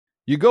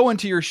You go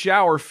into your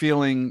shower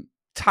feeling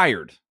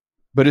tired,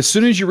 but as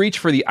soon as you reach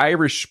for the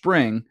Irish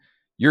Spring,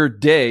 your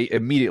day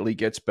immediately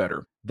gets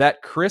better.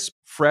 That crisp,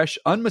 fresh,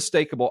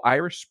 unmistakable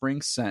Irish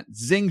Spring scent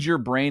zings your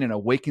brain and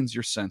awakens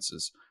your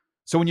senses.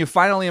 So when you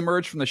finally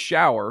emerge from the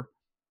shower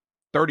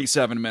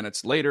 37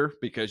 minutes later,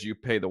 because you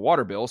pay the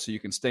water bill so you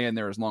can stay in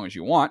there as long as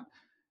you want,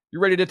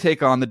 you're ready to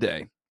take on the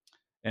day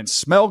and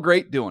smell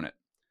great doing it.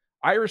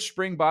 Irish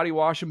Spring Body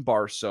Wash and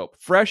Bar Soap.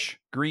 Fresh,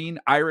 green,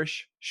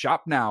 Irish.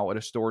 Shop now at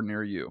a store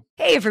near you.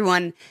 Hey,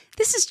 everyone.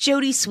 This is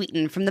Jody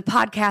Sweeten from the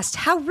podcast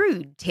How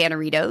Rude,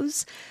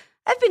 Tanneritos.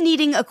 I've been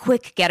needing a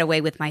quick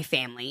getaway with my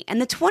family,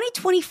 and the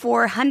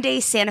 2024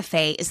 Hyundai Santa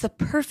Fe is the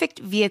perfect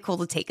vehicle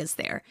to take us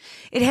there.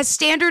 It has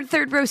standard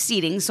third-row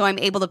seating, so I'm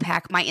able to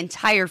pack my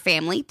entire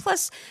family,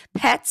 plus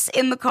pets,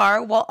 in the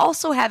car, while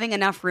also having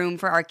enough room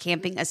for our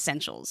camping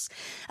essentials.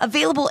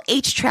 Available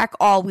H-Track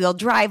all-wheel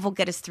drive will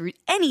get us through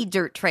any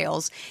dirt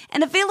trails,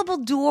 and available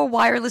dual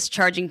wireless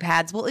charging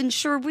pads will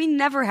ensure we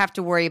never have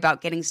to worry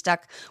about getting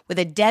stuck with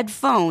a dead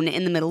phone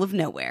in the middle of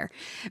nowhere.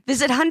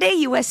 Visit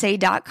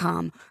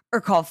HyundaiUSA.com or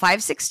call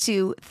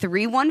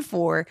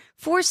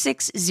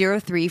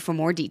 562-314-4603 for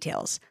more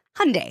details.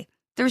 Hyundai,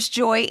 there's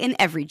joy in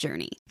every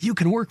journey. You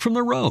can work from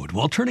the road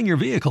while turning your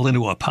vehicle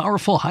into a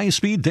powerful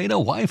high-speed data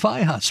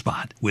Wi-Fi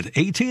hotspot with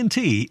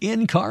AT&T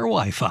in-car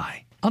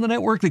Wi-Fi. On a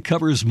network that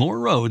covers more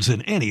roads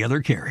than any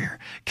other carrier.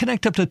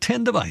 Connect up to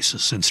 10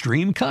 devices and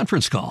stream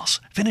conference calls.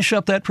 Finish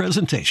up that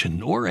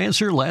presentation or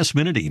answer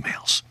last-minute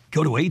emails.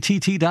 Go to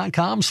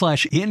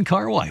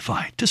att.com/in-car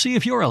Wi-Fi to see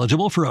if you're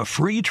eligible for a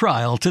free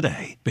trial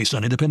today. Based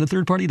on independent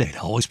third-party data,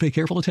 always pay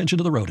careful attention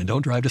to the road and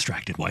don't drive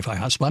distracted. Wi-Fi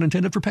hotspot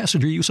intended for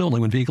passenger use only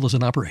when vehicle is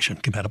in operation.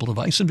 Compatible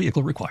device and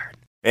vehicle required.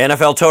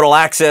 NFL Total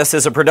Access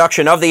is a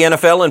production of the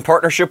NFL in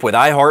partnership with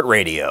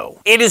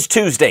iHeartRadio. It is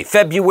Tuesday,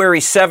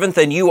 February 7th,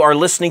 and you are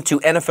listening to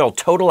NFL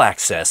Total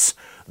Access,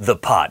 the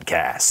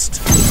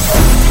podcast.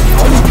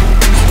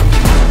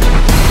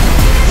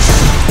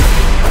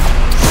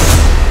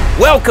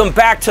 Welcome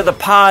back to the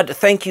pod.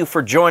 Thank you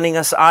for joining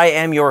us. I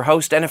am your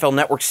host, NFL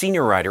Network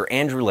senior writer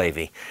Andrew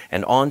Levy,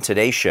 and on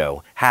today's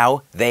show,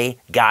 how they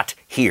got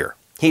here.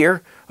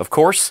 Here, of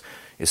course,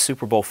 is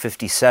Super Bowl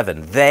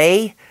 57.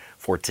 They,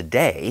 for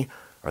today,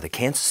 are the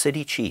Kansas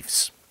City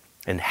Chiefs.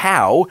 And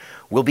how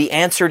will be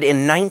answered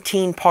in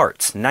 19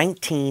 parts,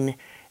 19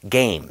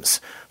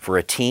 games, for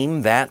a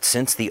team that,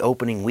 since the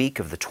opening week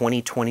of the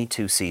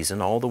 2022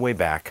 season, all the way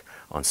back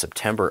on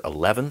September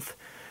 11th,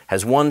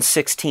 has won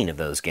 16 of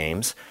those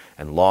games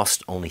and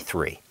lost only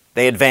 3.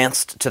 They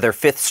advanced to their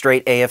 5th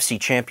straight AFC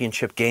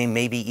Championship game.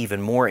 Maybe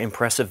even more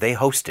impressive, they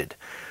hosted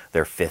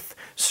their 5th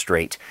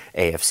straight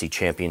AFC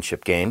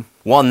Championship game.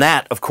 Won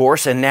that, of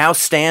course, and now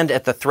stand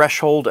at the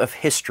threshold of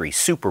history,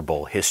 Super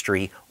Bowl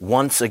history,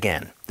 once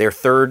again. Their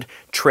 3rd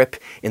trip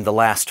in the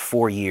last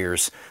 4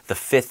 years, the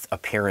 5th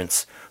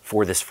appearance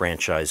for this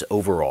franchise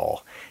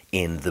overall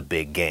in the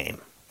big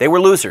game. They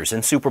were losers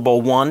in Super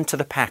Bowl I to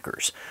the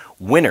Packers,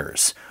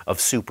 winners of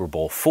Super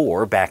Bowl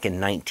IV back in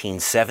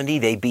 1970.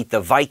 They beat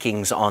the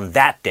Vikings on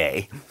that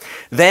day.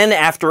 Then,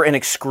 after an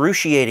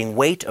excruciating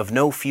wait of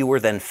no fewer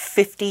than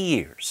 50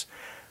 years,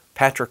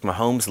 Patrick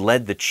Mahomes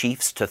led the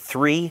Chiefs to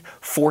 3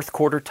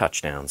 fourth-quarter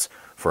touchdowns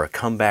for a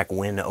comeback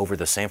win over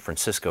the San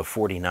Francisco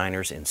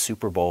 49ers in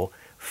Super Bowl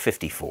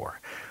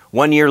 54.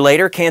 1 year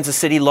later, Kansas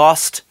City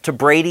lost to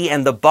Brady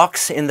and the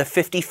Bucs in the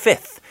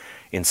 55th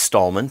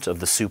installment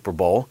of the Super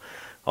Bowl.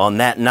 On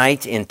that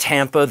night in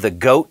Tampa, the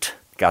GOAT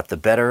got the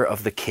better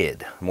of the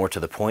kid. More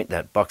to the point,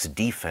 that Bucs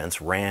defense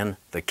ran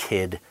the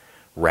kid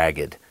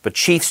ragged. But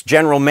Chiefs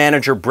general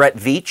manager Brett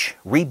Veach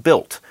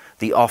rebuilt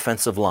the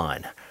offensive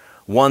line,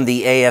 won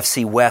the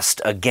AFC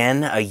West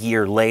again a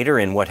year later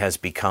in what has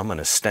become an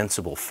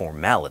ostensible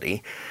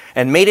formality,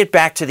 and made it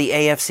back to the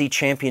AFC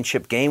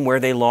Championship game where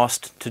they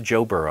lost to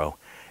Joe Burrow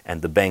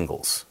and the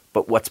Bengals.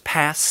 But what's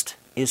past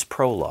is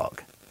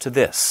prologue to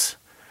this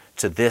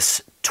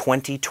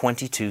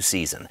 2022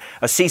 season.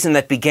 A season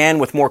that began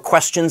with more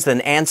questions than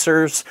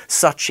answers.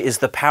 Such is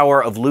the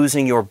power of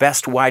losing your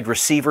best wide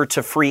receiver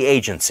to free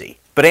agency.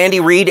 But Andy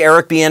Reid,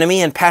 Eric Bieniemy,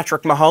 and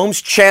Patrick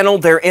Mahomes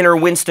channeled their inner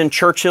Winston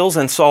Churchills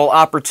and saw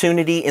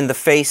opportunity in the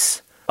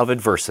face of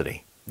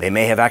adversity. They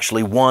may have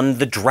actually won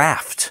the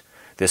draft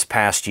this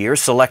past year,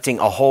 selecting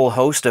a whole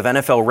host of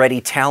NFL-ready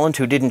talent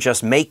who didn't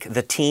just make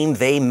the team,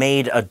 they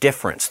made a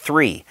difference.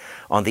 3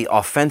 on the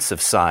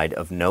offensive side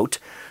of note.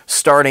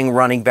 Starting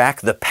running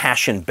back, the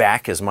passion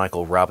back, as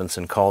Michael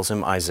Robinson calls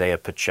him, Isaiah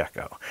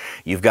Pacheco.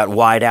 You've got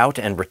wideout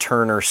and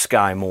returner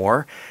Sky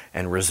Moore,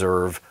 and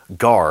reserve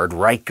guard,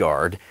 right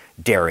guard,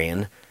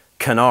 Darian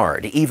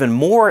Kinnard. Even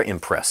more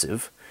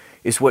impressive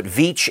is what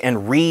Veach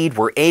and Reid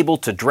were able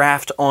to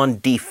draft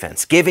on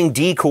defense, giving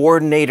D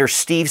coordinator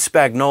Steve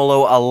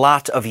Spagnuolo a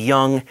lot of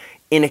young,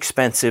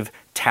 inexpensive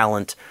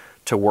talent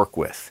to work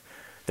with.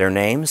 Their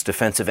names,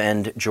 defensive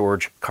end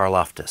George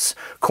Karlaftis,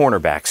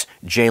 cornerbacks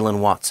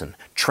Jalen Watson,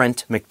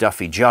 Trent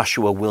McDuffie,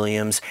 Joshua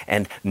Williams,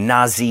 and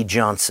Najee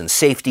Johnson,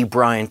 safety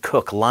Brian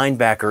Cook,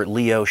 linebacker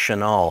Leo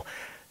Chenal.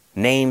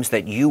 Names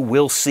that you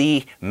will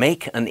see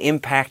make an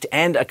impact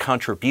and a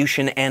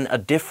contribution and a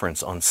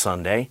difference on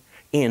Sunday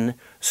in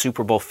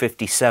Super Bowl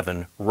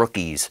 57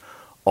 rookies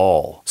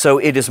all. So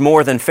it is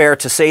more than fair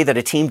to say that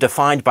a team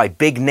defined by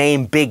big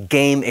name, big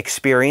game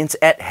experience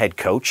at head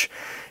coach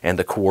and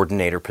the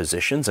coordinator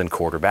positions and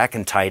quarterback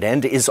and tight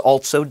end is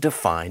also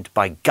defined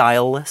by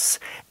guileless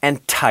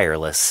and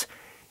tireless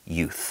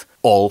youth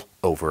all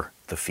over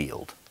the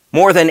field.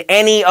 More than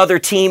any other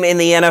team in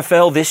the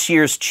NFL, this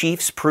year's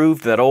Chiefs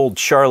proved that old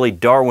Charlie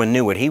Darwin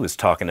knew what he was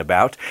talking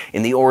about.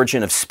 In The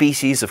Origin of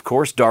Species, of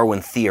course,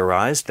 Darwin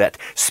theorized that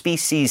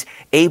species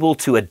able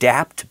to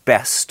adapt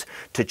best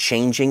to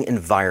changing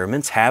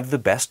environments have the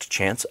best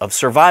chance of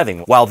surviving,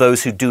 while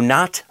those who do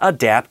not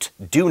adapt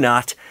do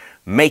not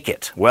make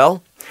it.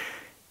 Well,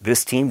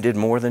 this team did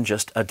more than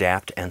just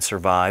adapt and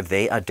survive.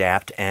 They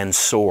adapt and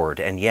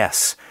soared. And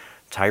yes,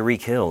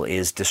 Tyreek Hill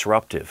is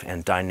disruptive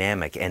and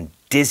dynamic and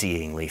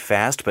dizzyingly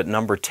fast, but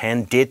number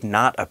 10 did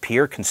not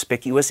appear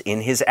conspicuous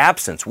in his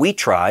absence. We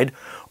tried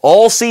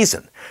all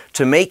season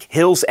to make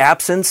Hill's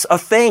absence a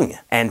thing.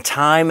 And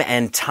time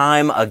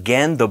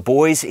again, the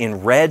boys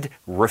in red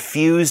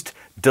refused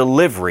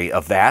delivery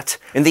of that.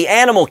 In the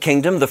animal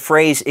kingdom, the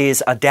phrase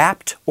is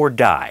adapt or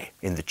die.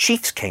 In the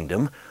Chiefs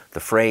kingdom,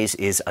 the phrase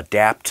is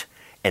adapt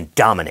and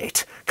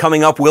dominate.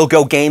 Coming up, we'll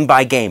go game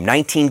by game,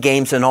 19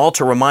 games in all,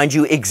 to remind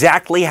you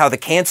exactly how the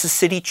Kansas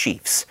City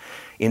Chiefs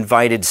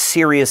invited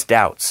serious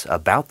doubts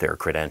about their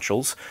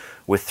credentials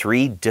with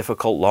 3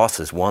 difficult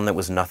losses, one that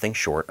was nothing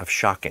short of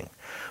shocking.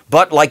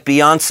 But like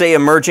Beyoncé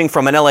emerging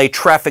from an LA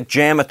traffic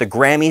jam at the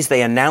Grammys,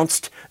 they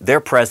announced their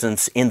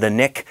presence in the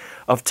nick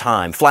of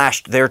time,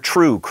 flashed their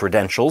true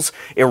credentials,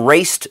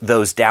 erased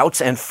those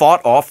doubts, and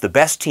fought off the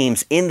best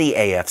teams in the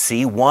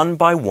AFC one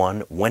by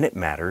one when it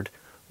mattered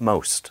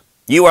most.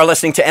 You are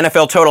listening to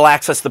NFL Total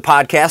Access, the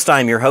podcast.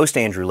 I'm your host,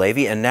 Andrew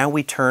Levy, and now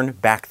we turn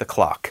back the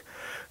clock.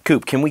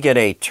 Coop, can we get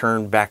a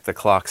turn back the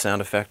clock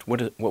sound effect?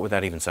 What would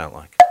that even sound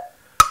like?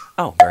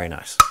 Oh, very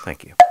nice.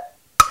 Thank you.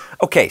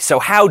 Okay, so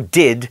how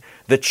did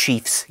the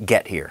Chiefs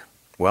get here?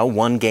 Well,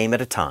 one game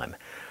at a time.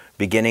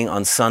 Beginning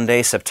on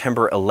Sunday,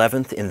 September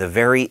 11th, in the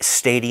very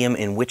stadium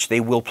in which they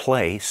will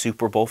play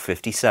Super Bowl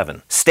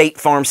 57. State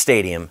Farm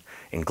Stadium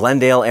in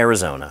Glendale,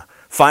 Arizona.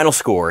 Final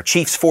score,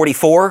 Chiefs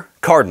 44,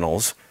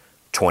 Cardinals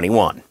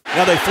 21.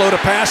 Now they float a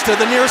pass to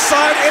the near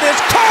side. It is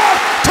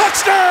caught!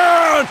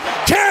 Touchdown!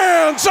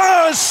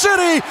 Kansas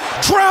City!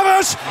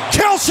 Travis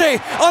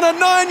Kelce on a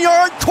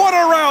 9-yard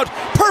corner route.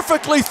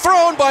 Perfectly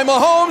thrown by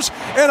Mahomes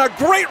and a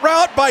great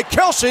route by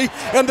Kelce.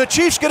 And the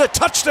Chiefs get a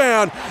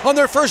touchdown on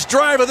their first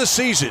drive of the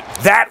season.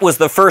 That was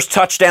the first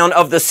touchdown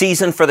of the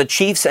season for the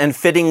Chiefs. And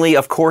fittingly,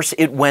 of course,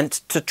 it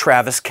went to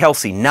Travis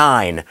Kelce.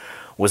 9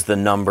 was the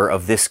number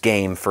of this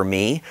game for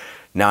me.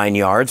 9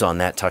 yards on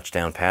that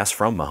touchdown pass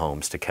from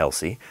Mahomes to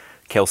Kelce.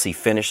 Kelce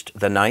finished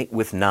the night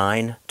with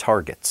 9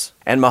 targets.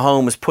 And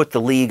Mahomes put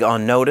the league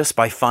on notice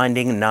by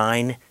finding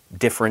 9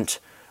 different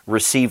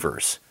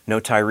receivers.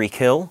 No Tyreek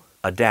Hill,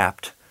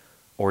 adapt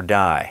or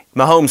die.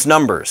 Mahomes'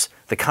 numbers,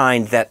 the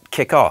kind that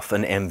kick off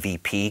an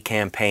MVP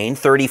campaign: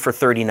 30 for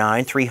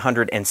 39,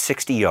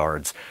 360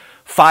 yards,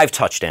 5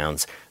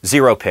 touchdowns,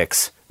 0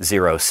 picks,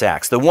 0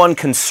 sacks. The one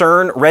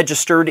concern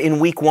registered in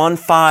Week 1,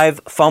 5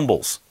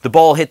 fumbles. The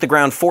ball hit the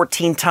ground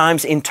 14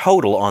 times in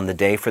total on the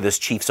day for this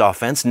Chiefs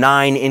offense.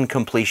 9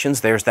 incompletions,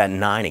 there's that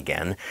 9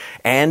 again,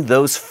 and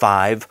those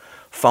 5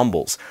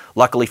 fumbles.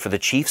 Luckily for the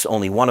Chiefs,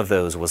 only one of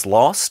those was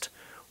lost.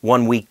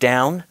 1 week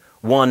down,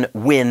 1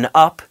 win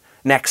up,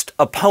 next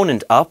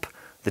opponent up.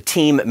 The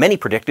team many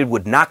predicted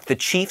would knock the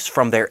Chiefs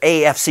from their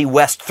AFC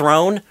West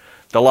throne,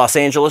 the Los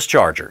Angeles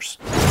Chargers.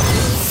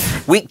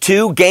 Week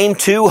 2, Game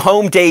 2,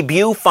 home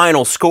debut,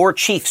 final score,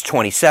 Chiefs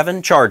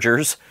 27,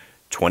 Chargers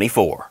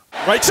 24.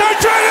 Right side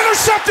drive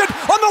intercepted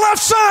on the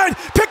left side,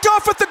 picked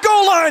off at the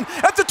goal line,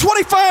 at the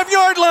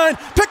 25-yard line,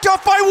 picked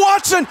off by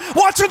Watson.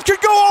 Watson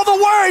could go all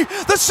the way.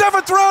 The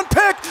 7th round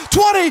pick,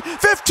 20,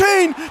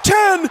 15,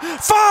 10,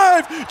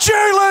 5,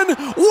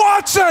 Jalen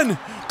Watson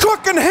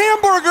cooking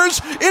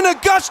hamburgers in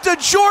Augusta,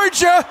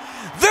 Georgia.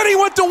 Then he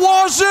went to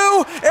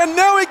Wazoo, and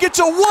now he gets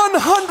a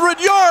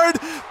 100-yard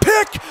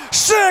pick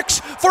 6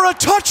 for a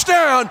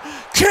touchdown.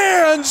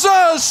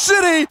 Kansas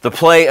City. The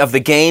play of the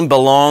game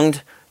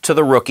belonged to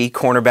the rookie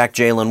cornerback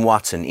Jalen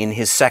Watson in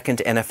his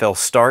second NFL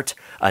start,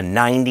 a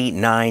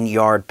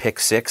 99-yard pick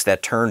 6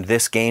 that turned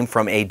this game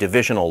from a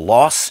divisional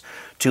loss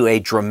to a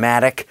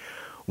dramatic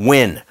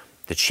win.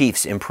 The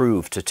Chiefs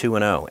improved to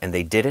 2-0, and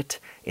they did it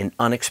in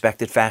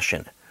unexpected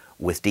fashion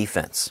with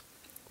defense.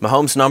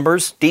 Mahomes'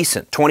 numbers,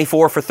 decent.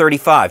 24 for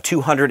 35,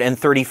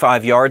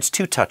 235 yards,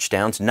 2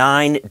 touchdowns,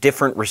 9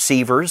 different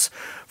receivers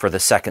for the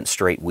second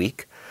straight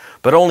week,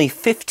 but only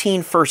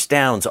 15 first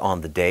downs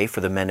on the day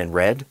for the men in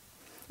red.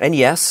 And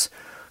yes,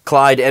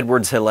 Clyde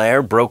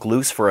Edwards-Helaire broke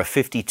loose for a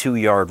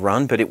 52-yard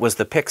run, but it was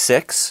the pick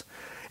 6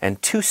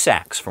 and 2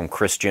 sacks from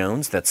Chris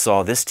Jones that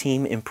saw this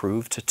team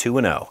improve to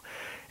 2-0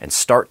 and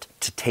start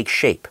to take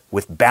shape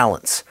with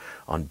balance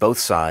on both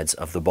sides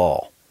of the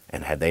ball.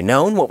 And had they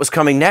known what was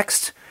coming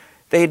next,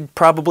 they'd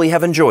probably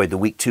have enjoyed the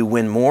Week 2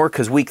 win more,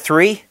 because Week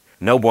 3,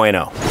 No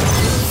bueno.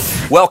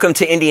 Welcome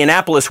to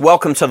Indianapolis.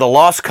 Welcome to the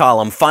loss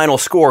column. Final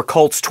score,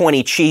 Colts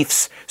 20,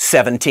 Chiefs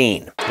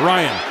 17.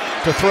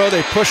 Ryan to throw.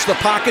 They push the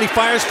pocket. He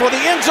fires for the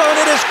end zone.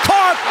 It is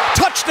caught.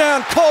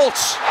 Touchdown,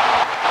 Colts.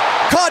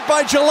 Caught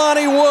by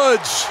Jelani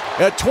Woods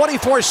at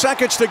 24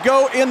 seconds to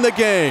go in the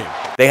game.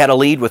 They had a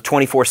lead with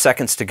 24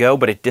 seconds to go,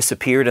 but it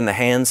disappeared in the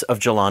hands of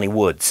Jelani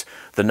Woods.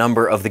 The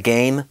number of the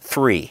game,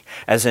 3,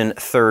 as in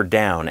third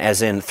down,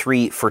 as in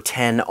 3 for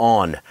 10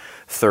 on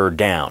third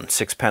down.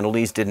 6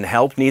 penalties didn't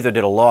help, neither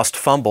did a lost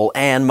fumble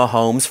and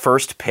Mahomes'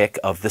 first pick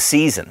of the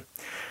season.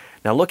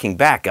 Now looking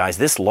back, guys,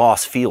 this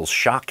loss feels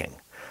shocking.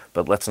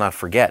 But let's not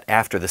forget,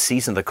 after the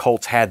season the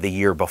Colts had the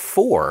year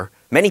before,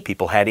 many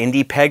people had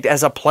Indy pegged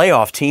as a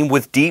playoff team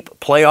with deep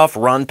playoff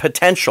run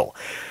potential.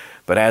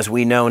 But as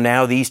we know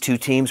now, these two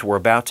teams were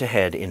about to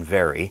head in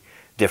very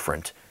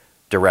different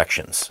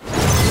directions.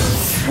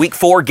 Week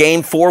 4,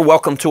 Game 4,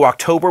 welcome to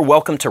October,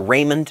 welcome to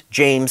Raymond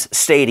James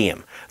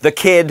Stadium. The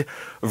kid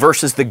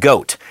versus the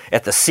GOAT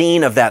at the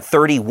scene of that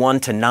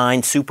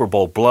 31-9 Super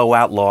Bowl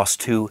blowout loss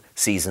 2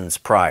 seasons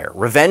prior.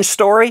 Revenge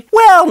story?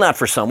 Well, not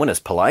for someone as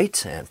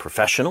polite and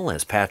professional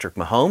as Patrick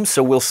Mahomes,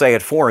 so we'll say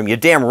it for him. You're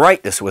damn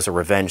right this was a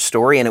revenge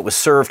story, and it was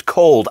served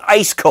cold,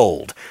 ice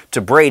cold, to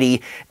Brady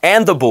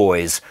and the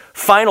boys.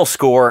 Final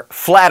score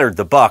flattered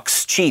the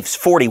Bucs. Chiefs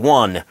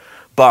 41,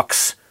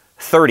 Bucs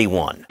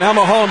 31. Now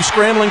Mahomes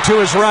scrambling to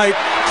his right,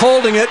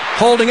 holding it,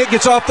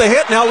 gets off the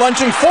hit, now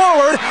lunging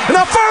forward, and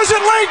now fires it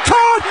late,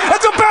 caught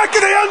at the back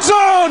of the end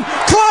zone,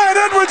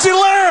 Clyde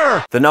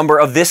Edwards-Helaire. The number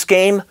of this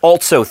game,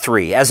 also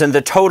 3, as in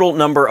the total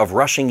number of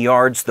rushing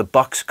yards the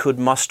Bucs could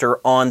muster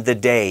on the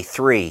day,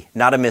 3,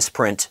 not a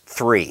misprint,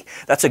 3.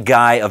 That's a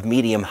guy of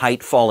medium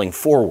height falling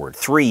forward,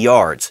 3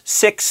 yards,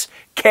 6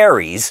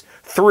 carries,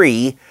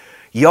 3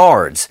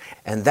 yards.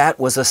 And that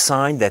was a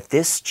sign that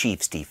this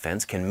Chiefs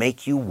defense can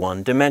make you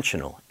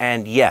one-dimensional.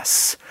 And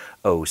yes,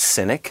 oh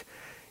cynic,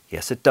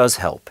 yes it does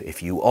help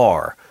if you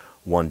are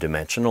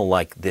one-dimensional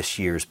like this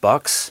year's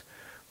Bucs.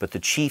 But the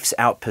Chiefs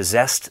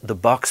outpossessed the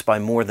Bucs by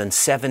more than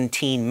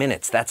 17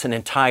 minutes. That's an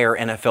entire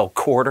NFL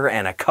quarter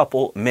and a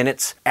couple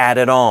minutes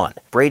added on.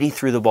 Brady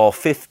threw the ball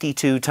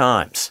 52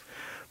 times,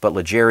 but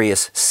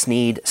L'Jarius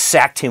Sneed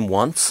sacked him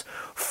once,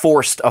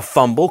 forced a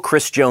fumble.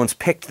 Chris Jones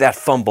picked that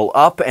fumble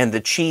up, and the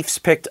Chiefs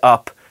picked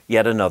up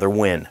yet another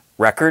win.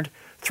 Record,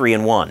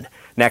 3-1.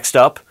 Next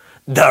up,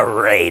 the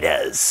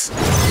Raiders.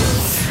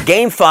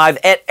 Game 5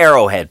 at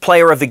Arrowhead.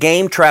 Player of the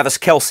game, Travis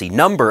Kelce.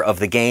 Number of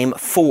the game,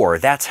 4.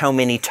 That's how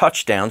many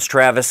touchdowns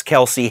Travis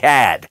Kelce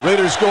had.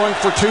 Raiders going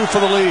for 2 for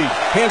the lead.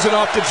 Hands it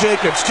off to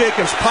Jacobs.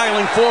 Jacobs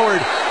piling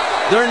forward.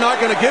 They're not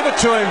going to give it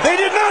to him. They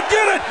did not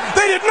get it.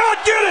 They did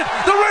not get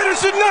it. The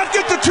Raiders did not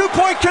get the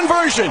 2-point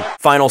conversion.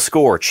 Final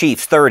score,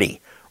 Chiefs 30,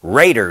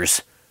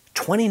 Raiders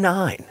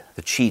 29.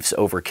 The Chiefs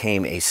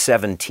overcame a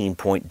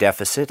 17-point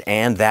deficit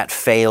and that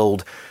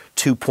failed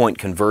 2-point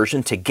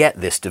conversion to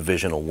get this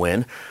divisional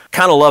win.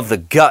 Kind of love the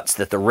guts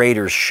that the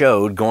Raiders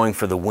showed going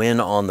for the win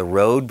on the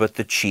road, but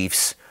the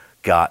Chiefs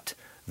got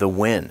the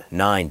win.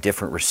 9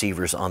 different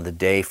receivers on the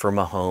day for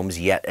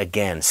Mahomes yet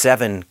again.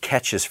 7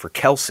 catches for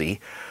Kelce.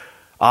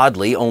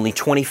 Oddly, only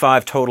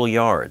 25 total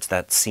yards.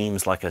 That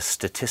seems like a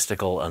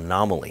statistical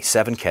anomaly.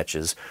 7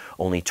 catches,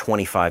 only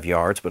 25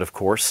 yards, but of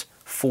course,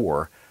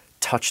 4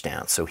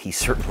 touchdowns. So he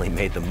certainly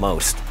made the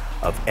most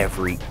of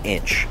every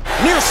inch.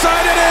 Near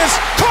side it is.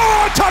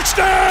 Caught!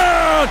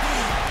 Touchdown!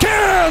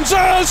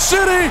 Kansas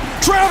City!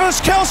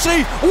 Travis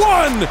Kelce,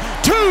 1,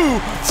 2,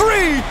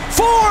 3,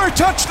 4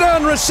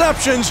 touchdown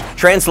receptions.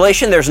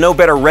 Translation, there's no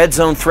better red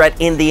zone threat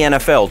in the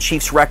NFL.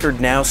 Chiefs'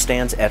 record now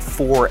stands at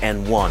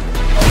 4-1.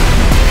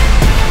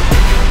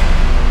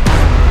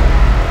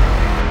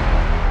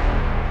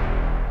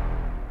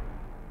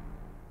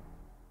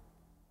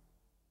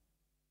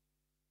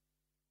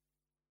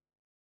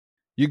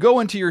 You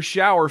go into your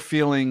shower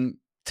feeling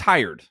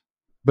tired,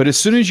 but as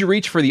soon as you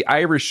reach for the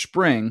Irish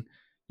Spring,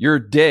 your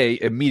day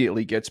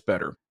immediately gets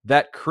better.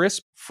 That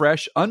crisp,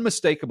 fresh,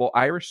 unmistakable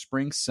Irish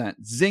Spring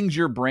scent zings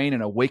your brain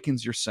and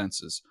awakens your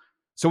senses.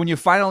 So when you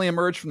finally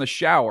emerge from the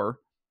shower,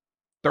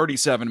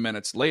 37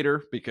 minutes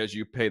later, because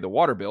you pay the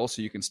water bill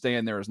so you can stay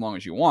in there as long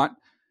as you want,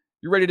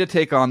 you're ready to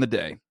take on the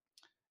day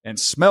and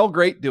smell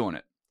great doing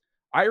it.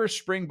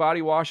 Irish Spring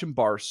Body Wash and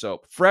Bar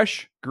Soap.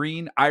 Fresh,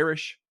 green,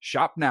 Irish.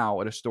 Shop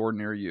now at a store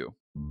near you.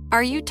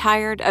 Are you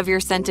tired of your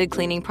scented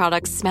cleaning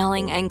products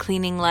smelling and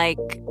cleaning like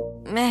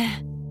meh?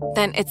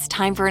 Then it's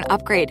time for an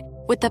upgrade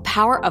with the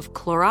power of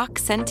Clorox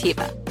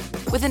Scentiva.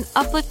 With an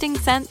uplifting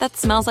scent that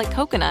smells like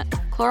coconut,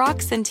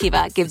 Clorox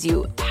Scentiva gives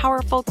you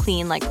powerful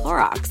clean like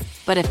Clorox,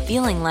 but a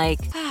feeling like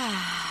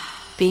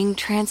being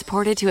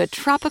transported to a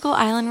tropical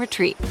island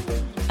retreat.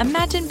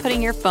 Imagine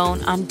putting your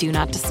phone on Do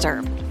Not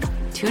Disturb,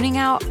 tuning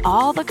out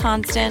all the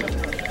constant,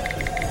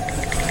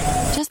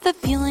 just the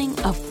feeling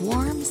of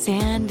warm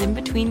sand in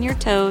between your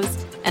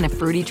toes and a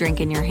fruity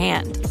drink in your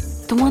hand.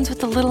 The ones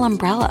with the little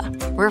umbrella.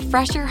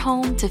 Refresh your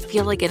home to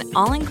feel like an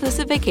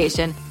all-inclusive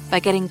vacation by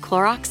getting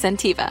Clorox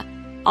Scentiva.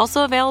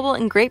 Also available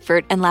in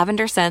grapefruit and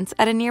lavender scents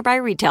at a nearby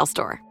retail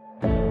store.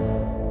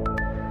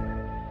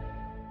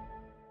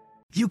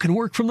 You can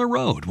work from the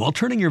road while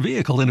turning your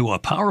vehicle into a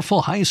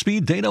powerful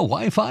high-speed data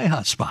Wi-Fi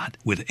hotspot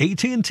with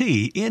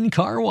AT&T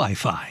in-car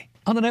Wi-Fi.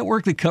 On the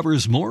network that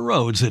covers more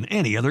roads than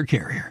any other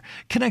carrier.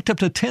 Connect up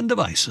to 10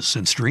 devices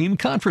and stream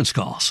conference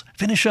calls.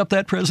 Finish up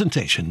that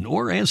presentation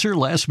or answer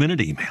last-minute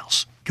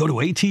emails. Go to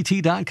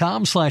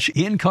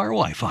att.com/in-car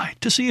Wi-Fi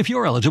to see if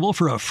you're eligible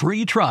for a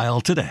free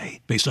trial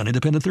today. Based on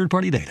independent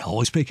third-party data,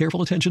 always pay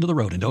careful attention to the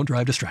road and don't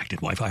drive distracted.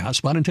 Wi-Fi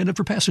hotspot intended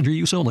for passenger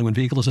use only when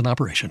vehicle is in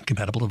operation.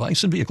 Compatible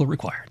device and vehicle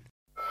required.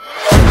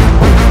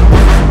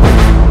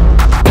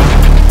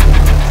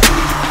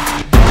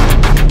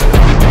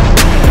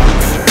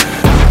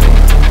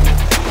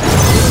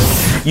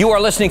 You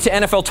are listening to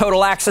NFL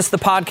Total Access, the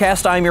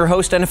podcast. I'm your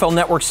host, NFL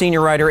Network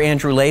senior writer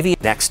Andrew Levy.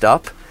 Next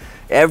up,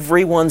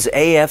 everyone's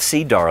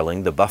AFC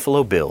darling, the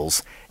Buffalo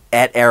Bills,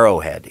 at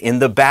Arrowhead. In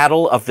the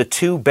battle of the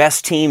two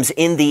best teams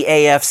in the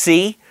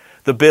AFC,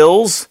 the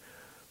Bills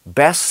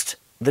best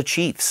the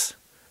Chiefs.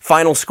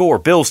 Final score,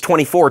 Bills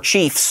 24,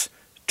 Chiefs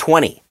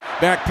 20.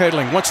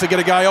 Backpedaling, wants to get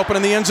a guy open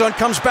in the end zone,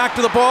 comes back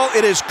to the ball,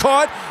 it is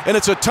caught, and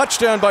it's a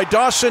touchdown by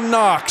Dawson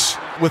Knox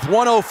with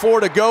 1:04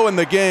 to go in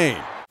the game.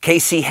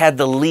 KC had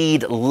the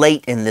lead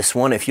late in this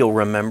one, if you'll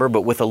remember,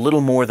 but with a little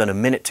more than a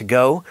minute to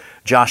go,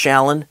 Josh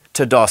Allen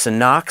to Dawson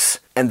Knox,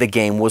 and the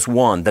game was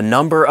won. The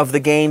number of the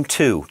game,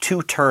 2.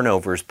 2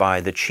 turnovers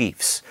by the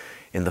Chiefs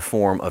in the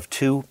form of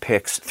 2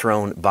 picks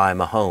thrown by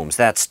Mahomes.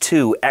 That's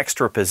 2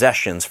 extra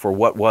possessions for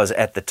what was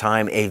at the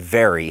time a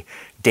very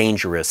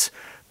dangerous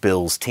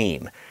Bills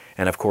team.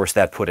 And of course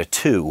that put a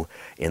 2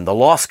 in the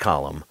loss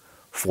column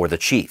for the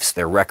Chiefs.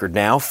 Their record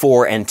now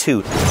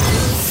 4-2.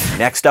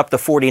 Next up, the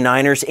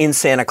 49ers in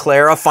Santa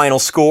Clara. Final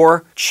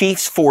score,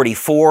 Chiefs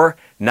 44,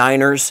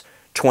 Niners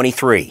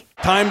 23.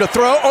 Time to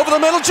throw over the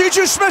middle.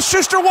 Juju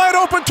Smith-Schuster wide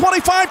open,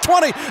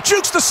 25-20.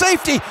 Jukes the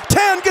safety.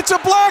 10 gets a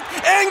block.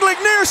 Angling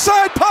near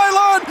side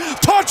pylon.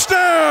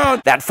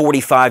 Touchdown! That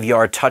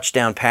 45-yard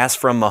touchdown pass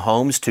from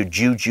Mahomes to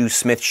Juju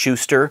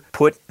Smith-Schuster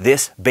put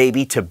this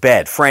baby to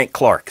bed. Frank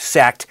Clark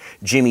sacked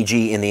Jimmy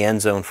G in the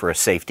end zone for a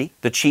safety.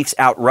 The Chiefs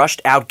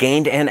outrushed,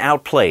 outgained, and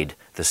outplayed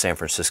the San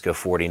Francisco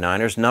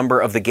 49ers.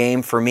 Number of the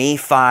game for me,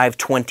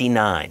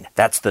 529.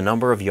 That's the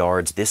number of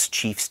yards this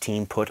Chiefs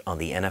team put on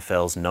the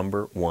NFL's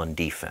number 1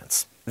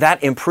 defense.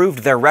 That improved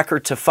their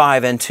record to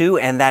 5-2,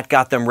 and that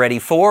got them ready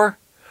for,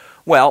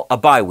 well, a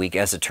bye week,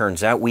 as it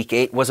turns out. Week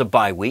 8 was a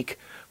bye week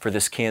for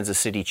this Kansas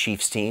City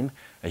Chiefs team.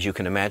 As you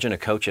can imagine, a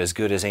coach as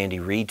good as Andy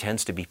Reid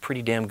tends to be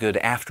pretty damn good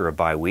after a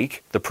bye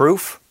week. The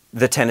proof?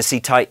 The Tennessee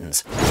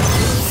Titans.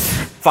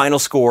 Final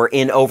score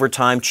in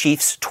overtime,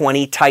 Chiefs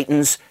 20,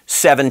 Titans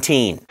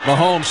 17.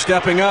 Mahomes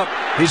stepping up.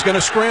 He's going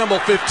to scramble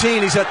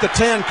 15. He's at the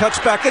 10. Cuts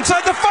back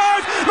inside the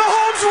 5.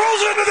 Mahomes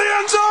rolls into the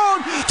end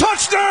zone.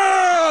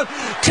 Touchdown!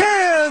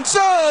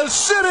 Kansas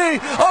City.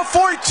 A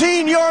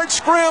 14-yard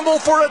scramble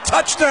for a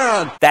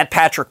touchdown. That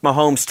Patrick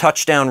Mahomes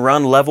touchdown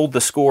run leveled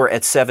the score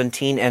at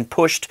 17 and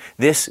pushed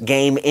this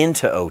game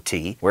into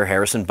OT, where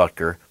Harrison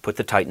Butker put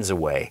the Titans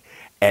away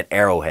at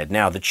Arrowhead.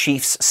 Now, the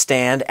Chiefs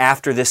stand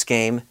after this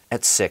game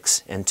at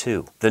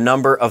 6-2. The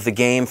number of the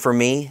game for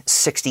me,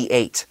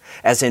 68,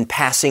 as in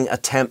passing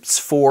attempts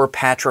for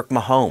Patrick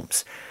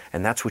Mahomes.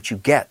 And that's what you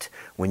get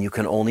when you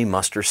can only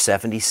muster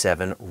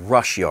 77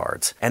 rush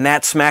yards. And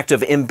that smacked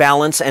of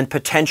imbalance and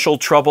potential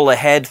trouble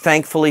ahead.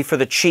 Thankfully for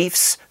the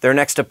Chiefs, their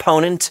next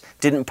opponent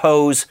didn't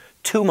pose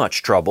too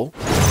much trouble.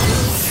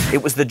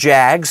 It was the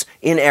Jags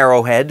in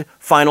Arrowhead.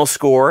 Final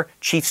score,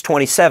 Chiefs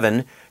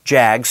 27,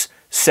 Jags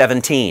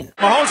 17.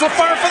 Mahomes will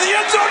fire for the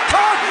end zone.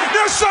 Caught.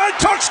 Near side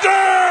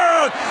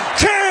touchdown.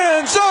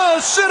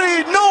 Kansas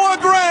City, Noah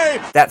Gray.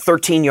 That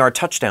 13-yard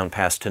touchdown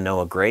pass to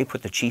Noah Gray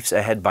put the Chiefs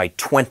ahead by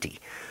 20.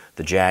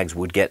 The Jags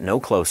would get no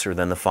closer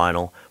than the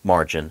final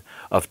margin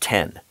of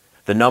 10.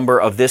 The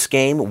number of this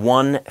game,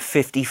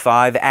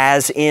 155,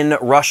 as in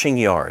rushing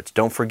yards.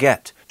 Don't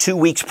forget, 2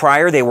 weeks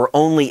prior, they were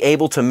only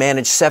able to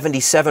manage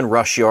 77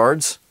 rush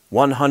yards.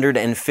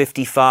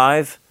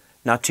 155.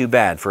 Not too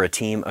bad for a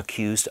team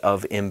accused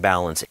of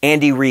imbalance.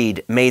 Andy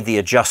Reid made the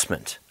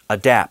adjustment.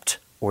 Adapt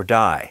or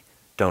die.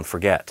 Don't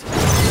forget.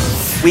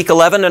 Week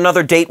 11,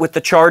 another date with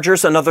the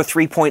Chargers, another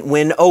 3-point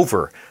win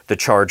over the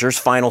Chargers.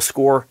 Final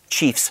score,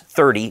 Chiefs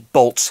 30,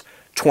 Bolts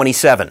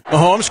 27.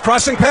 Mahomes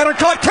crossing pattern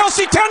caught.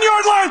 Kelsey,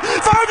 10-yard line,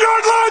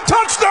 5-yard line,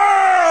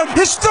 touchdown!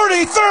 His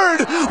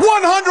 33rd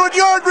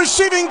 100-yard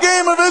receiving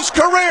game of his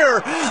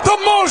career. The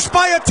most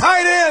by a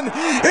tight end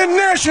in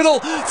National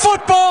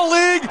Football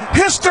League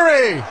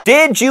history.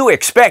 Did you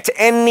expect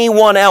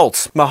anyone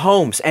else?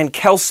 Mahomes and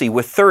Kelsey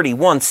with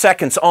 31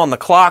 seconds on the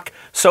clock.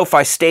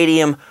 SoFi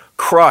Stadium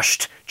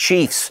crushed.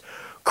 Chiefs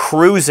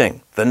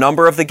cruising. The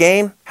number of the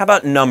game? How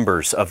about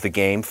numbers of the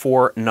game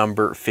for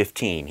number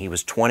 15? He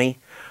was 20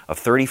 of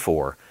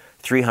 34,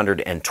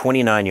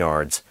 329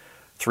 yards,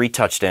 3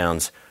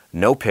 touchdowns,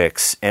 no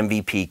picks,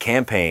 MVP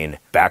campaign,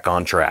 back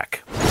on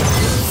track.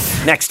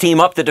 Next team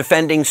up, the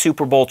defending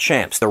Super Bowl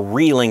champs, the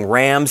reeling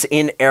Rams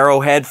in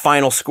Arrowhead.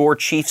 Final score,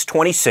 Chiefs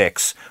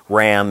 26,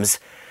 Rams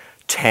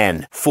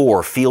 10.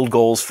 4 field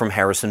goals from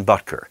Harrison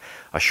Butker,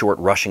 a short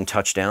rushing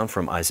touchdown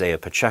from Isaiah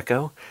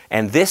Pacheco,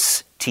 and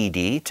this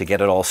TD to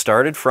get it all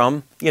started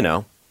from,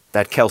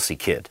 that Kelce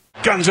kid.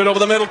 Guns it over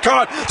the middle,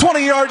 caught,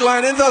 20-yard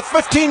line, in the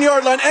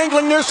 15-yard line,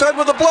 angling near side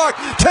with a block,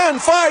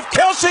 10-5,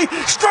 Kelce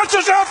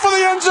stretches out for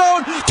the end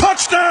zone,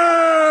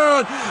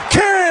 touchdown,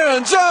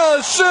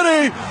 Kansas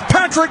City,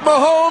 Patrick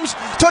Mahomes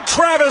to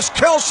Travis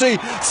Kelce,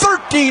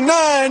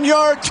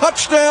 39-yard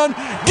touchdown,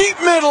 deep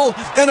middle,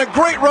 and a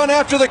great run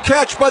after the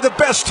catch by the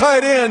best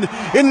tight end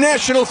in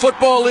National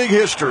Football League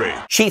history.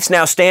 Chiefs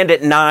now stand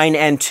at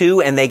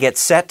 9-2, and they get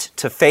set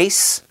to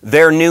face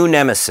their new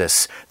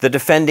nemesis, the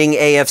defending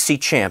AFC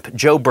champ,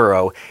 Joe Burrow,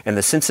 and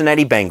the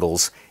Cincinnati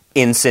Bengals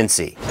in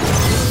Cincy.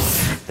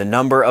 The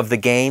number of the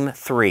game,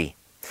 3.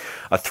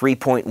 A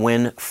 3-point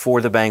win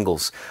for the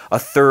Bengals. A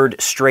third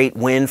straight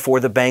win for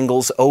the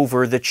Bengals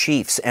over the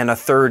Chiefs. And a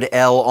third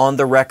L on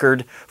the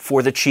record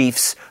for the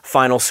Chiefs.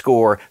 Final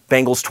score,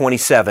 Bengals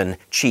 27,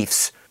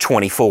 Chiefs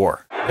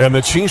 24. And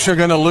the Chiefs are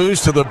going to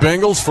lose to the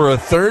Bengals for a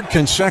third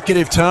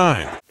consecutive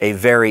time. A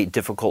very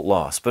difficult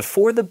loss, but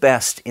for the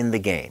best in the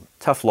game.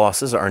 Tough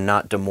losses are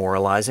not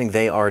demoralizing,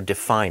 they are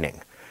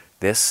defining.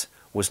 This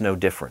was no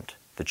different.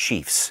 The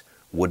Chiefs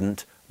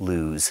wouldn't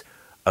lose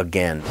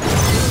again.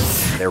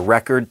 Their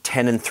record,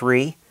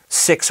 10-3.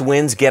 6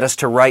 wins get us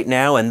to right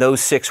now, and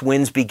those 6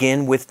 wins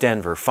begin with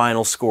Denver.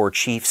 Final score,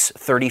 Chiefs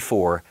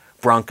 34,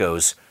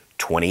 Broncos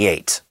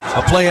 28.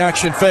 A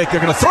play-action fake. They're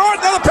going to throw it.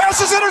 Now the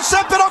pass is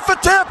intercepted off the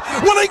tip.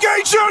 Willie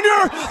Gay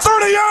Jr.,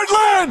 30-yard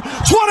line,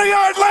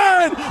 20-yard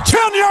line,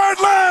 10-yard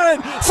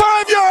line,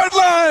 5-yard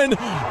line.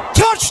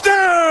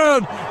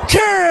 Touchdown,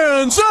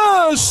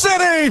 Kansas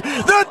City.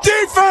 The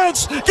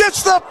defense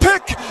gets the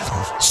pick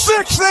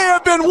 6 they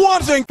have been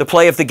wanting. The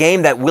play of the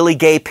game, that Willie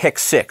Gay pick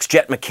 6.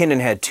 Jet McKinnon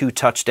had 2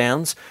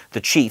 touchdowns.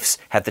 The Chiefs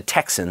had the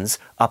Texans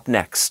up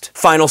next.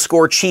 Final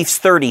score, Chiefs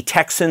 30,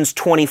 Texans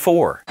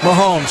 24.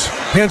 Mahomes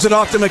hands it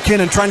off to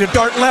McKinnon, trying to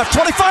dart left.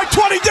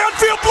 25-20,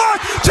 downfield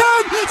block.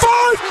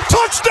 10-5,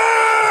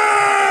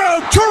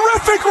 touchdown!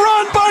 Terrific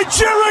run by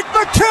Jerick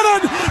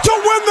McKinnon to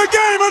win the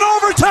game in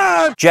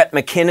overtime. Jet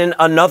McKinnon,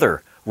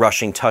 another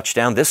rushing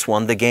touchdown. This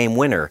one, the game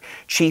winner.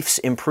 Chiefs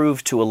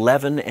improved to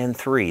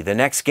 11-3. The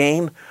next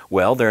game,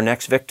 well, their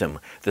next victim,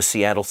 the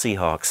Seattle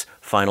Seahawks.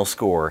 Final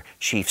score,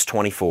 Chiefs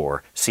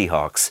 24,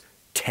 Seahawks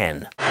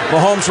 10.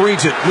 Mahomes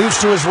reads it, moves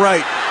to his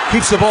right,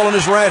 keeps the ball in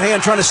his right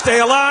hand, trying to stay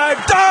alive,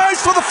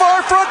 dives for the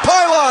far front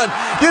pylon.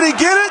 Did he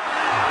get it?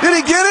 Did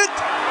he get it?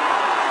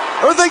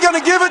 Are they going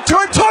to give it to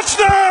him?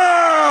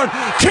 Touchdown!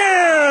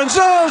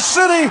 Kansas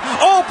City,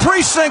 all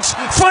precincts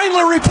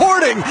finally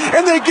reporting,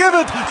 and they give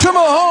it to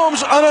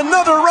Mahomes on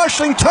another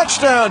rushing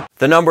touchdown.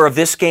 The number of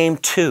this game,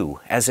 2,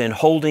 as in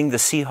holding the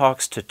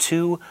Seahawks to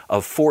 2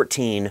 of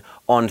 14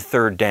 on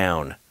third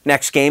down.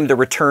 Next game, the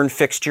return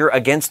fixture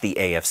against the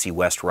AFC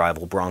West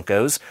rival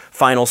Broncos.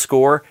 Final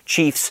score,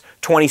 Chiefs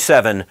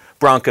 27,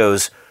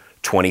 Broncos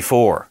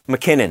 24.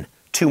 McKinnon,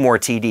 2 more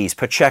TDs.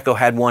 Pacheco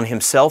had one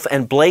himself,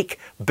 and Blake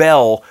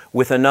Bell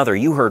with another.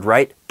 You heard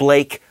right,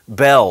 Blake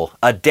Bell.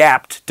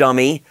 Adapt,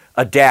 dummy,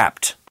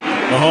 adapt.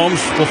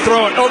 Mahomes will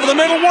throw it over the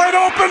middle, wide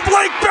open.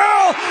 Blake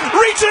Bell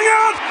reaching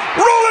out,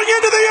 rolling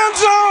into the end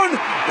zone.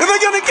 Are they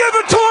going to give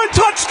it to him?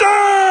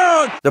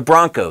 Touchdown! The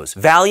Broncos,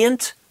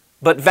 valiant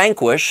but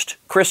vanquished.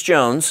 Chris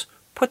Jones,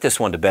 put this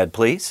one to bed,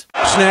 please.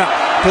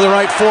 Snap to the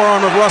right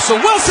forearm of Russell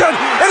Wilson,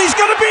 and he's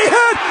going to be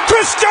hit.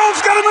 Chris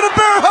Jones got him in a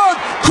bear hug.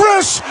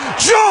 Chris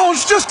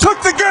Jones just took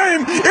the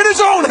game in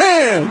his own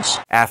hands.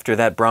 After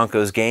that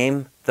Broncos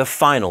game, the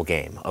final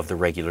game of the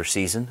regular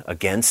season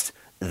against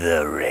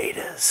the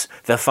Raiders.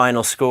 The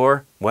final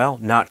score, well,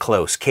 not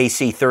close.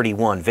 KC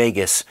 31,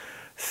 Vegas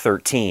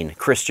 13.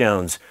 Chris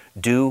Jones,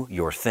 do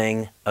your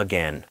thing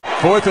again.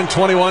 4th and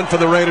 21 for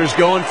the Raiders,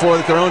 going for it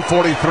at their own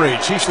 43.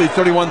 Chiefs lead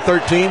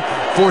 31-13,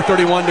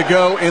 4:31 to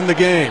go in the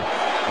game.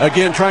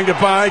 Again, trying to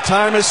buy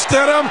time is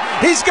Stidham.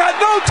 He's got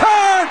no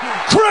time.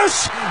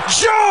 Chris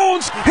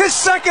Jones, his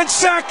second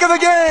sack of the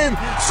game.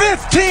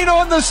 15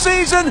 on the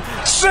season,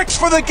 6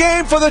 for the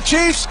game for the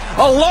Chiefs.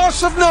 A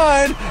loss of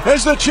 9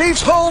 as the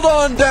Chiefs hold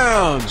on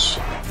downs.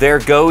 There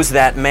goes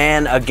that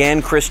man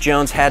again. Chris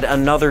Jones had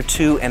another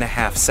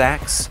 2.5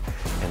 sacks,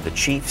 and the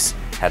Chiefs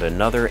had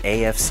another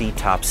AFC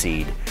top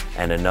seed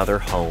and another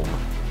home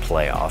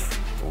playoff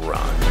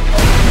run.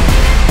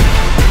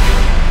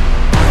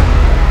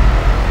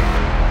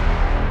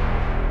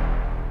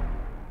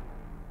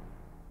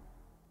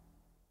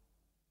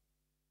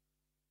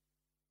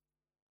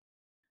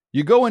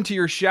 You go into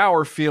your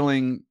shower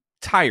feeling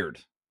tired,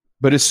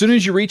 but as soon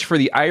as you reach for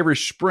the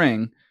Irish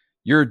Spring,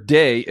 your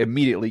day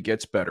immediately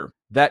gets better.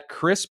 That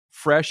crisp,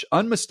 fresh,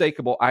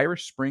 unmistakable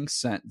Irish Spring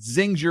scent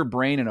zings your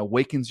brain and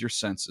awakens your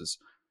senses.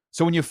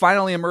 So when you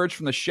finally emerge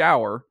from the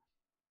shower,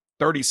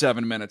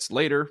 37 minutes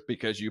later,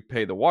 because you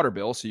pay the water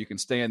bill so you can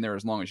stay in there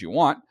as long as you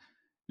want,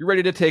 you're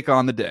ready to take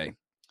on the day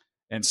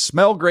and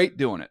smell great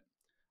doing it.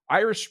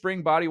 Irish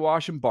Spring Body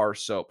Wash and Bar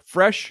Soap.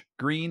 Fresh,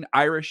 green,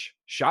 Irish.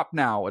 Shop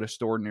now at a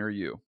store near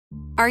you.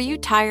 Are you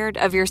tired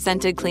of your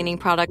scented cleaning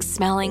products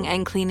smelling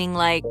and cleaning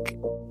like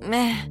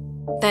meh?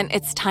 Then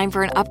it's time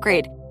for an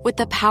upgrade with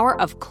the power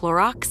of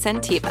Clorox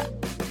Scentiva.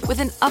 With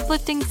an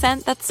uplifting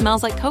scent that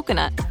smells like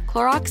coconut,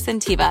 Clorox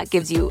Sentiva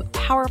gives you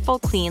powerful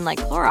clean like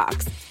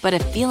Clorox, but a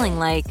feeling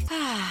like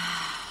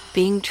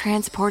being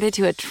transported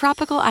to a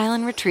tropical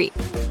island retreat.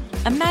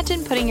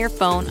 Imagine putting your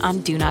phone on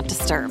Do Not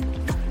Disturb,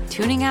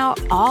 tuning out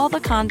all the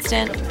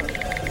constant,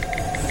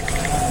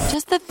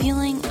 just the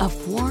feeling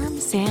of warm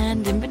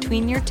sand in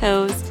between your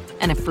toes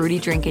and a fruity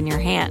drink in your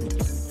hand.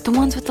 The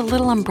ones with the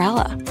little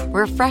umbrella.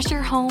 Refresh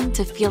your home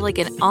to feel like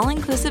an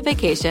all-inclusive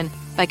vacation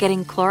by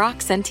getting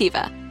Clorox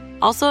Sentiva.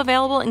 Also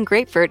available in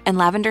grapefruit and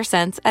lavender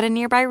scents at a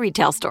nearby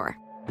retail store.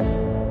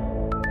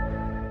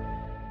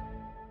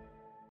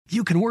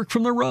 You can work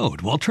from the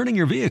road while turning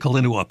your vehicle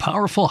into a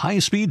powerful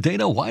high-speed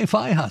data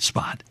Wi-Fi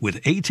hotspot with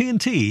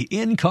AT&T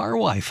in-car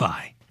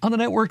Wi-Fi. On the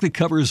network that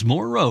covers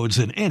more roads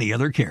than any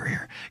other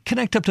carrier.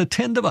 Connect up to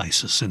 10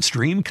 devices and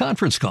stream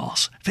conference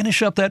calls.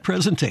 Finish up that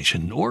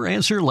presentation or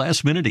answer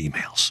last-minute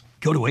emails.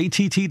 Go to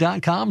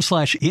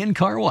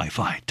att.com/in-car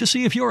Wi-Fi to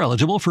see if you're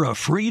eligible for a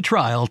free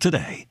trial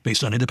today.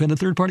 Based on independent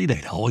third-party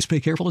data, always pay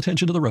careful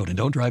attention to the road and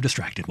don't drive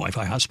distracted.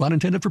 Wi-Fi hotspot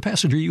intended for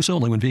passenger use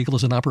only when vehicle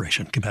is in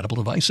operation. Compatible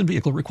device and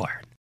vehicle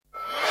required.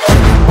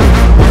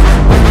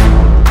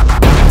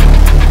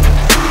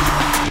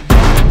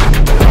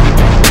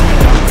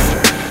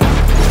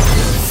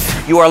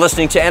 You are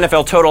listening to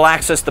NFL Total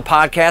Access, the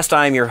podcast.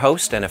 I am your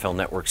host, NFL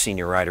Network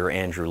senior writer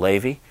Andrew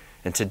Levy.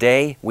 And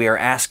today we are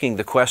asking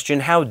the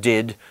question, how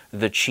did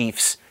the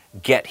Chiefs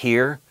get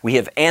here? We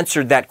have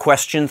answered that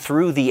question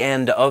through the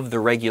end of the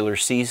regular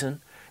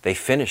season. They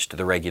finished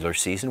the regular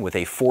season with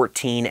a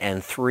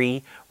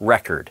 14-3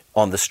 record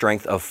on the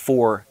strength of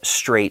 4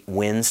 straight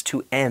wins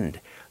to end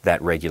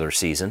that regular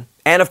season.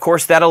 And of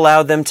course, that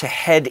allowed them to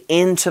head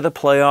into the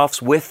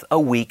playoffs with a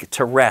week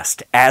to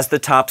rest as the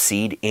top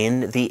seed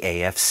in the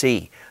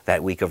AFC.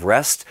 That week of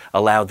rest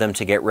allowed them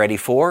to get ready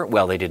for,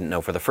 well, they didn't know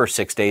for the first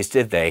 6 days,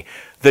 did they?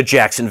 The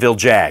Jacksonville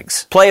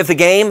Jags. Play of the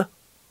game,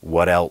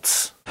 what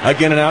else?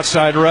 Again, an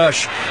outside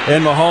rush,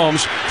 and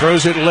Mahomes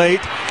throws it late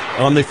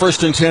on the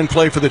 1st and 10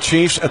 play for the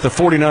Chiefs at the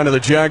 49 of the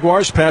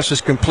Jaguars. Pass is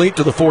complete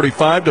to the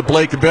 45 to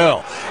Blake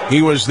Bell.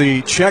 He was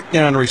the check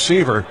down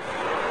receiver.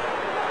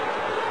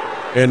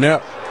 And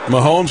now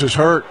Mahomes is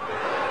hurt.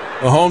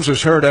 Mahomes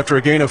is hurt after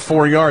a gain of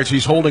 4 yards.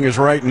 He's holding his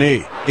right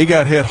knee. He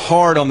got hit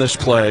hard on this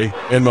play,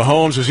 and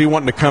Mahomes, is he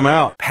wanting to come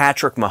out?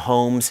 Patrick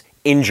Mahomes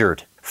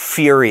injured,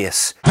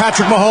 furious.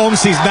 Patrick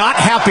Mahomes, he's not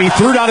happy,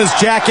 threw down his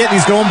jacket, and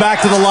he's going back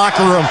to the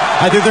locker room.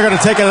 I think they're going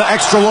to take an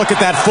extra look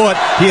at that foot.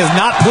 He is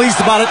not pleased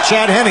about it.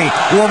 Chad Henne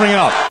warming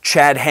up.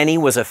 Chad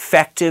Henne was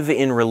effective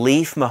in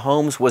relief.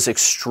 Mahomes was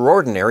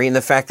extraordinary in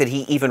the fact that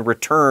he even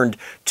returned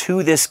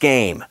to this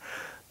game.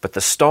 But the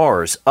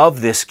stars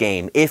of this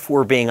game, if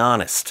we're being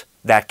honest,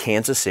 that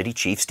Kansas City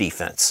Chiefs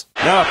defense.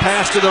 Now a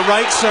pass to the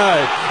right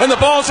side, and the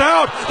ball's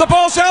out. The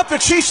ball's out. The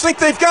Chiefs think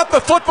they've got the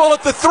football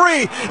at the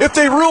 3. If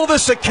they rule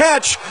this a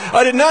catch,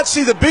 I did not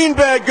see the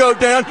beanbag go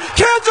down.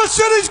 Kansas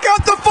City's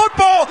got the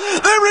football.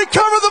 They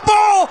recover the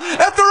ball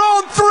at their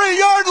own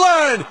 3-yard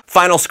line.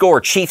 Final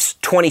score, Chiefs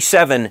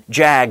 27,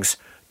 Jags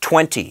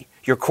 20.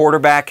 Your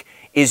quarterback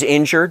is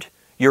injured.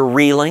 You're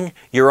reeling.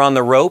 You're on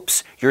the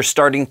ropes. You're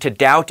starting to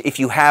doubt if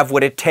you have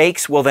what it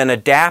takes. Well, then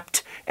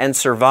adapt and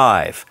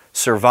survive.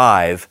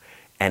 Survive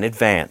and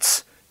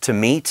advance to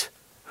meet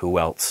who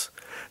else?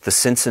 The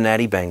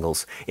Cincinnati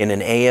Bengals in an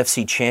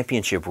AFC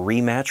Championship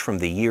rematch from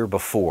the year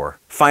before.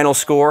 Final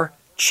score,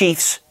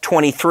 Chiefs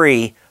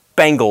 23,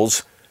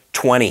 Bengals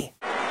 20.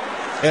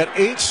 At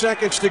 8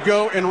 seconds to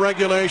go in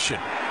regulation,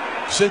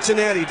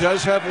 Cincinnati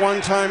does have one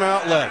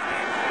timeout left.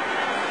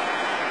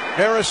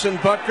 Harrison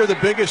Butker, the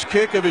biggest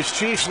kick of his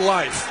Chiefs'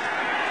 life.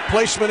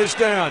 Placement is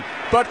down.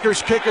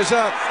 Butker's kick is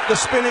up. The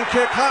spinning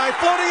kick high,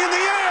 floating in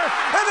the air,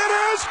 and it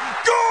is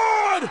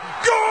good!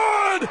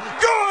 Good!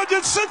 Good!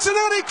 Did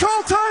Cincinnati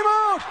call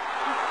timeout?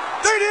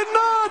 They did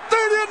not!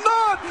 They did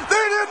not!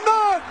 They did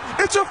not!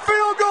 It's a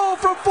field goal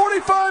from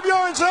 45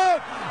 yards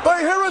out by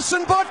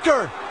Harrison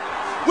Butker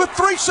with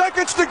 3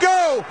 seconds to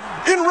go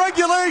in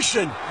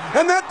regulation.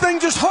 And that thing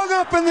just hung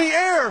up in the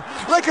air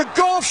like a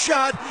golf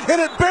shot,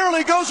 and it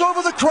barely goes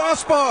over the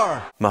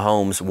crossbar.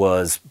 Mahomes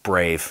was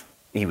brave.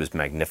 He was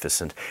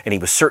magnificent, and he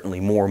was certainly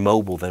more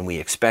mobile than we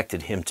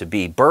expected him to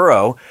be.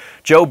 Burrow,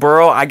 Joe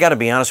Burrow, I got to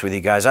be honest with you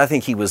guys, I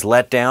think he was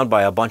let down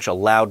by a bunch of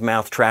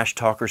loudmouth trash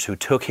talkers who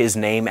took his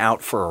name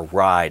out for a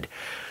ride.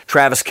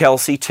 Travis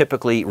Kelce,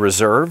 typically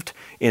reserved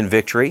in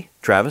victory.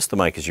 Travis, the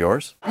mic is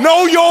yours.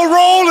 Know your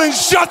role and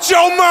shut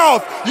your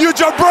mouth, you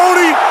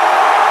jabroni!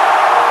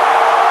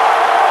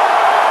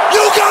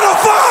 You gotta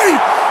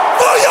fight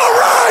for your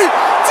right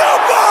to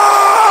party!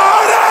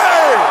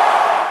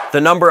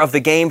 The number of the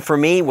game for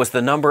me was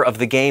the number of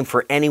the game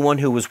for anyone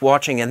who was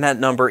watching, and that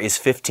number is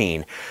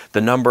 15.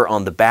 The number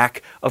on the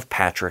back of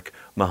Patrick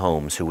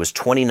Mahomes, who was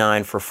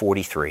 29 for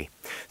 43,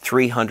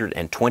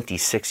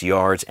 326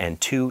 yards and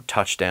 2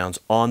 touchdowns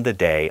on the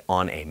day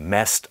on a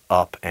messed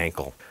up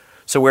ankle.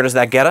 So where does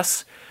that get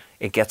us?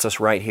 It gets us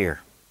right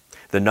here.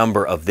 The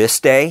number of this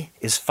day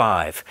is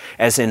 5,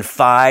 as in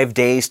 5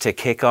 days to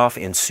kick off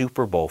in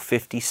Super Bowl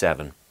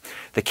 57.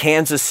 The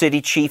Kansas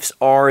City Chiefs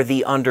are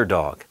the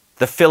underdog.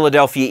 The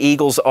Philadelphia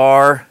Eagles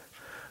are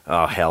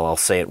Oh, hell, I'll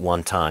say it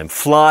one time.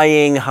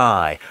 Flying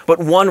high. But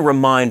one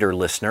reminder,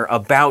 listener,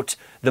 about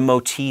the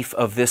motif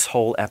of this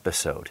whole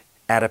episode.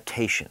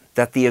 Adaptation.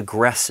 That the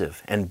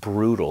aggressive and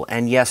brutal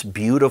and, yes,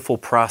 beautiful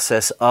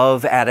process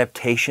of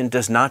adaptation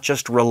does not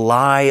just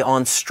rely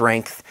on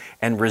strength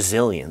and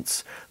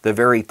resilience. The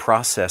very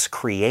process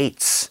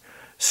creates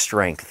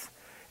strength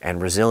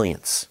and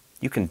resilience.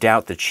 You can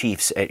doubt the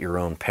Chiefs at your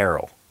own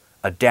peril.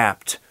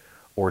 Adapt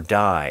or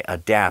die.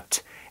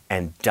 Adapt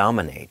and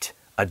dominate.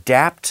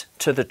 Adapt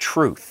to the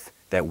truth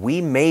that we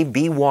may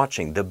be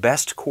watching the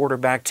best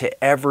quarterback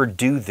to ever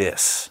do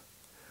this.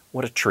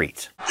 What a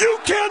treat. You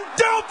can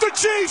doubt the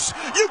Chiefs.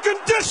 You can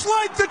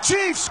dislike the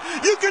Chiefs.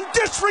 You can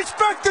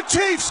disrespect the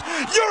Chiefs.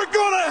 You're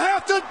going to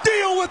have to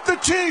deal with the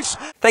Chiefs.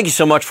 Thank you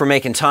so much for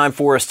making time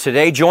for us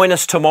today. Join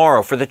us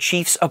tomorrow for the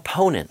Chiefs'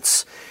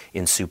 opponents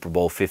in Super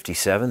Bowl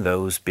 57,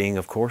 those being,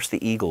 of course,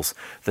 the Eagles,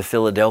 the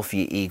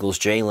Philadelphia Eagles,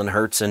 Jalen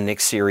Hurts and Nick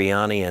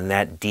Sirianni, and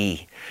that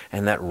D,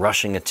 and that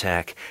rushing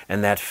attack,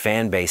 and that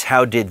fan base.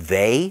 How did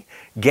they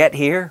get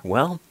here?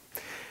 Well,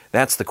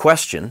 that's the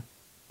question.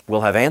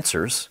 We'll have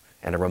answers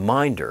and a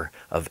reminder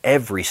of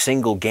every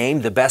single game,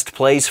 the best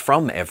plays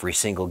from every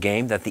single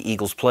game that the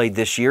Eagles played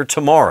this year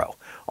tomorrow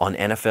on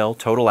NFL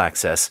Total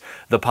Access,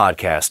 the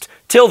podcast.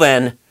 Till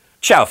then,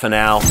 ciao for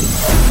now.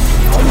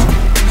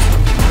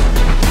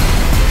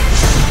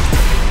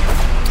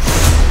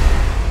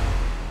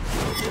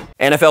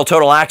 NFL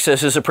Total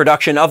Access is a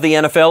production of the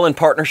NFL in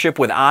partnership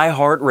with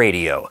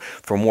iHeartRadio.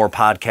 For more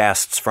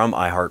podcasts from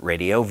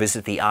iHeartRadio,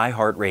 visit the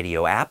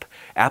iHeartRadio app,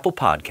 Apple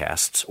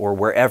Podcasts, or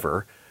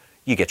wherever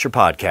you get your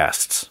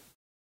podcasts.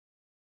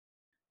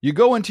 You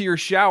go into your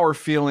shower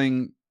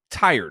feeling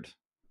tired,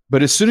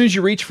 but as soon as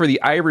you reach for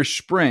the Irish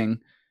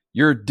Spring,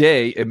 your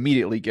day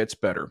immediately gets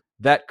better.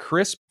 That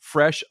crisp,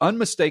 fresh,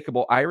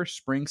 unmistakable Irish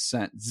Spring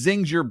scent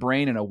zings your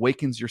brain and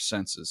awakens your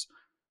senses.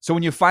 So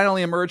when you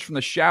finally emerge from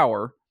the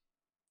shower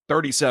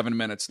 37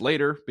 minutes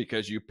later,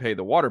 because you pay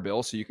the water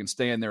bill so you can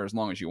stay in there as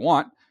long as you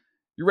want,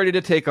 you're ready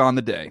to take on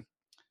the day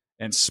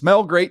and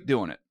smell great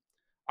doing it.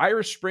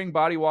 Irish Spring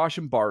Body Wash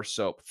and Bar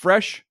Soap.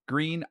 Fresh,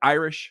 green,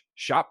 Irish.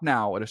 Shop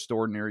now at a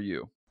store near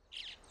you.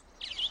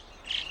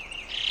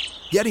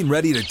 Getting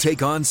ready to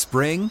take on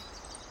spring?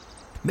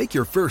 Make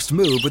your first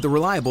move with the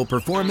reliable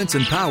performance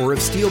and power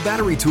of Steel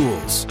battery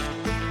tools.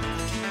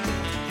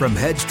 From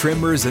hedge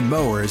trimmers and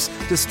mowers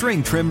to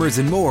string trimmers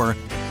and more,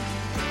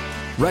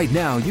 right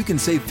now you can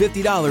save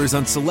 $50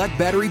 on select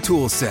battery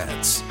tool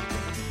sets.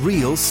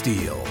 Real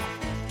Steel.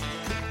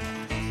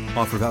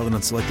 Offer valid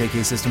on select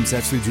AK system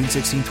sets through June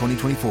 16,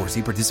 2024.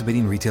 See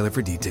participating retailer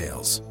for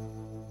details.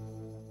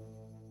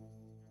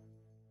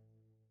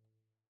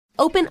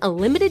 Open a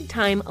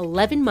limited-time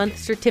 11-month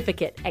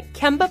certificate at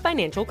Kemba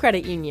Financial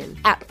Credit Union.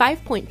 At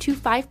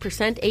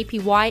 5.25%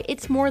 APY,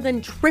 it's more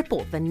than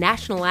triple the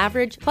national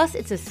average, plus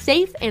it's a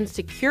safe and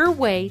secure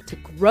way to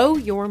grow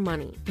your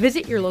money.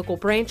 Visit your local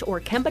branch or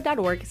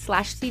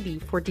kemba.org/CD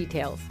for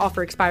details.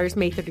 Offer expires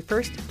May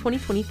 31st,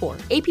 2024.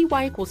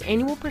 APY equals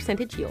annual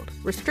percentage yield.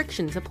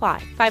 Restrictions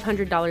apply.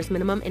 $500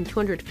 minimum and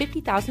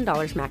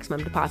 $250,000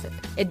 maximum deposit.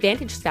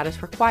 Advantage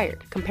status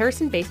required.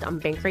 Comparison based on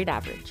bank rate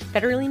average.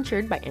 Federally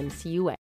insured by NCUA.